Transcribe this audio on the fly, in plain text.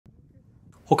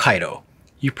Hokkaido.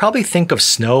 You probably think of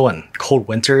snow and cold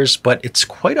winters, but it's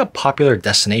quite a popular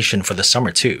destination for the summer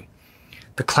too.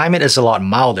 The climate is a lot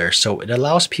milder, so it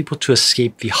allows people to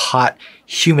escape the hot,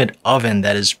 humid oven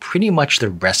that is pretty much the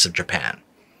rest of Japan.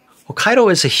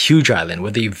 Hokkaido is a huge island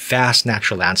with a vast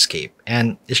natural landscape,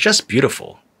 and it's just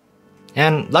beautiful.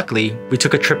 And luckily, we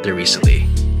took a trip there recently.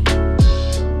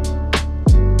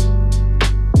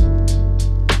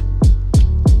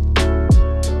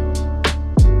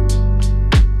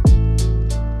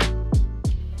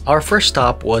 Our first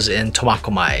stop was in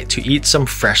Tomakomai to eat some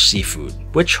fresh seafood,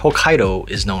 which Hokkaido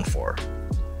is known for.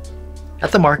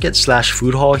 At the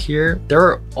market/food hall here, there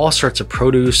are all sorts of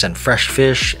produce and fresh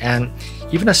fish, and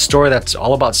even a store that's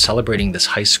all about celebrating this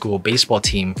high school baseball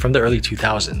team from the early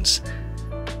 2000s.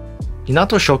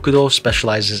 Minato Shokudo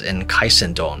specializes in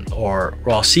kaisendon, or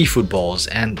raw seafood bowls,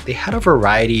 and they had a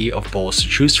variety of bowls to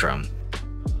choose from.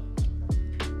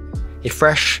 A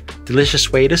fresh,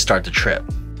 delicious way to start the trip.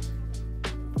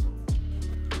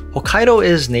 Hokkaido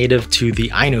is native to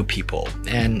the Ainu people,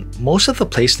 and most of the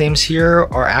place names here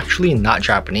are actually not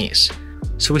Japanese.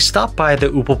 So we stopped by the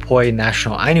Upopoi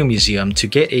National Ainu Museum to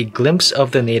get a glimpse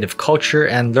of the native culture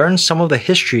and learn some of the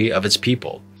history of its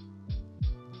people.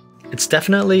 It's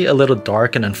definitely a little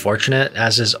dark and unfortunate,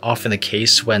 as is often the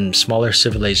case when smaller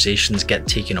civilizations get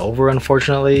taken over,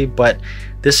 unfortunately, but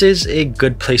this is a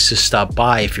good place to stop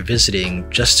by if you're visiting,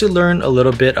 just to learn a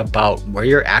little bit about where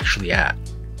you're actually at.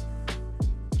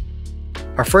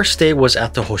 Our first stay was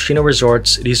at the Hoshino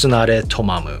Resorts Risonare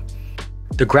Tomamu.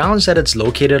 The grounds that it's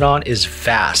located on is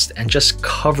vast and just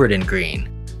covered in green.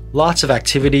 Lots of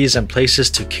activities and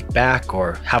places to kick back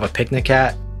or have a picnic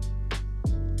at.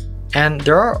 And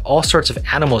there are all sorts of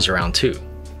animals around too.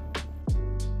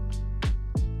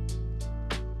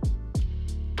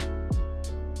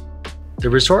 The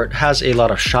resort has a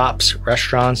lot of shops,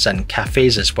 restaurants, and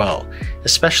cafes as well,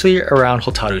 especially around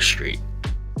Hotaru Street.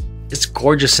 It's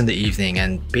gorgeous in the evening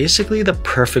and basically the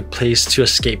perfect place to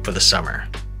escape for the summer.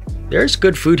 There's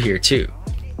good food here too.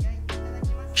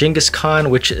 Genghis Khan,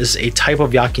 which is a type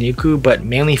of yakiniku but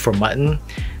mainly for mutton,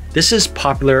 this is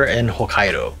popular in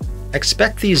Hokkaido.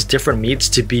 Expect these different meats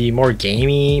to be more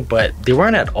gamey, but they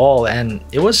weren't at all, and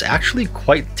it was actually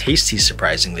quite tasty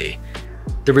surprisingly.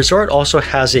 The resort also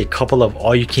has a couple of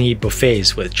all-you-can-eat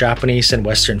buffets with Japanese and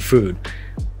Western food.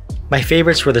 My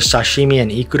favorites were the sashimi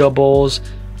and ikura bowls,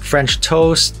 French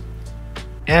toast,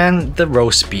 and the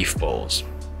roast beef bowls.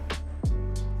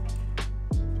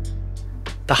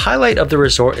 The highlight of the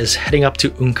resort is heading up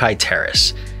to Unkai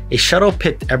Terrace. A shuttle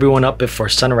picked everyone up before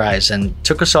sunrise and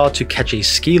took us all to catch a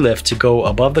ski lift to go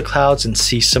above the clouds and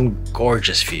see some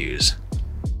gorgeous views.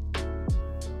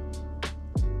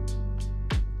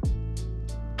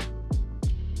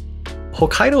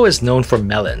 Hokkaido is known for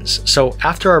melons, so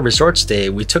after our resort stay,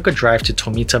 we took a drive to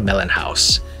Tomita Melon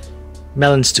House.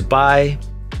 Melons to buy,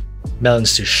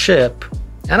 melons to ship,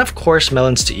 and of course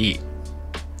melons to eat.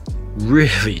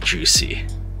 Really juicy.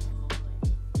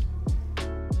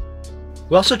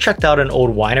 We also checked out an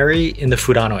old winery in the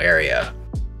Furano area.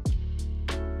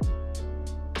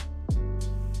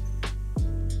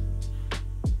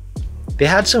 They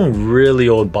had some really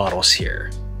old bottles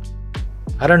here.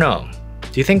 I don't know,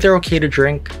 do you think they're okay to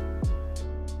drink?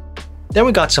 Then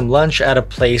we got some lunch at a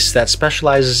place that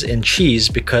specializes in cheese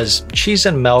because cheese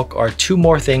and milk are two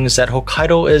more things that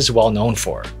Hokkaido is well known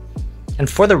for. And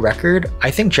for the record,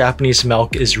 I think Japanese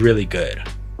milk is really good.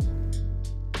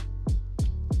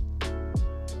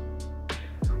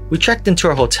 We checked into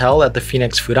our hotel at the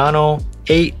Phoenix Furano,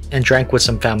 ate and drank with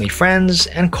some family friends,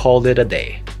 and called it a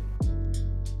day.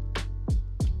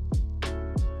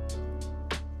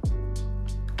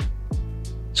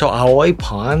 So Aoi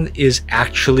Pond is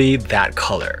actually that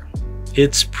color.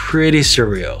 It's pretty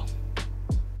surreal.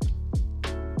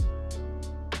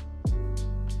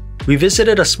 We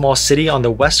visited a small city on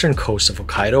the western coast of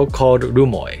Hokkaido called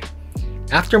Rumoi.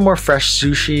 After more fresh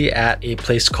sushi at a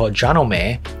place called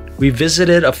Janome, we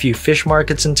visited a few fish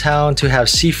markets in town to have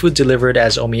seafood delivered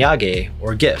as omiyage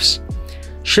or gifts.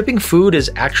 Shipping food is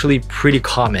actually pretty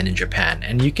common in Japan,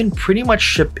 and you can pretty much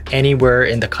ship anywhere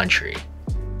in the country.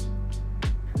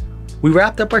 We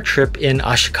wrapped up our trip in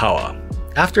Ashikawa.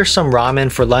 After some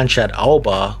ramen for lunch at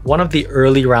Aoba, one of the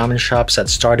early ramen shops that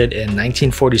started in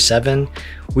 1947,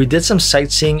 we did some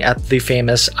sightseeing at the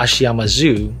famous Ashiyama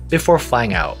Zoo before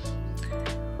flying out.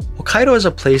 Hokkaido is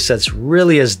a place that's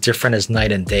really as different as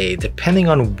night and day depending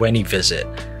on when you visit.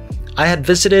 I had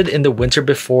visited in the winter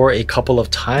before a couple of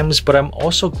times, but I'm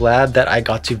also glad that I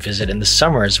got to visit in the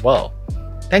summer as well.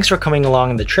 Thanks for coming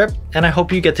along on the trip, and I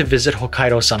hope you get to visit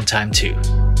Hokkaido sometime too.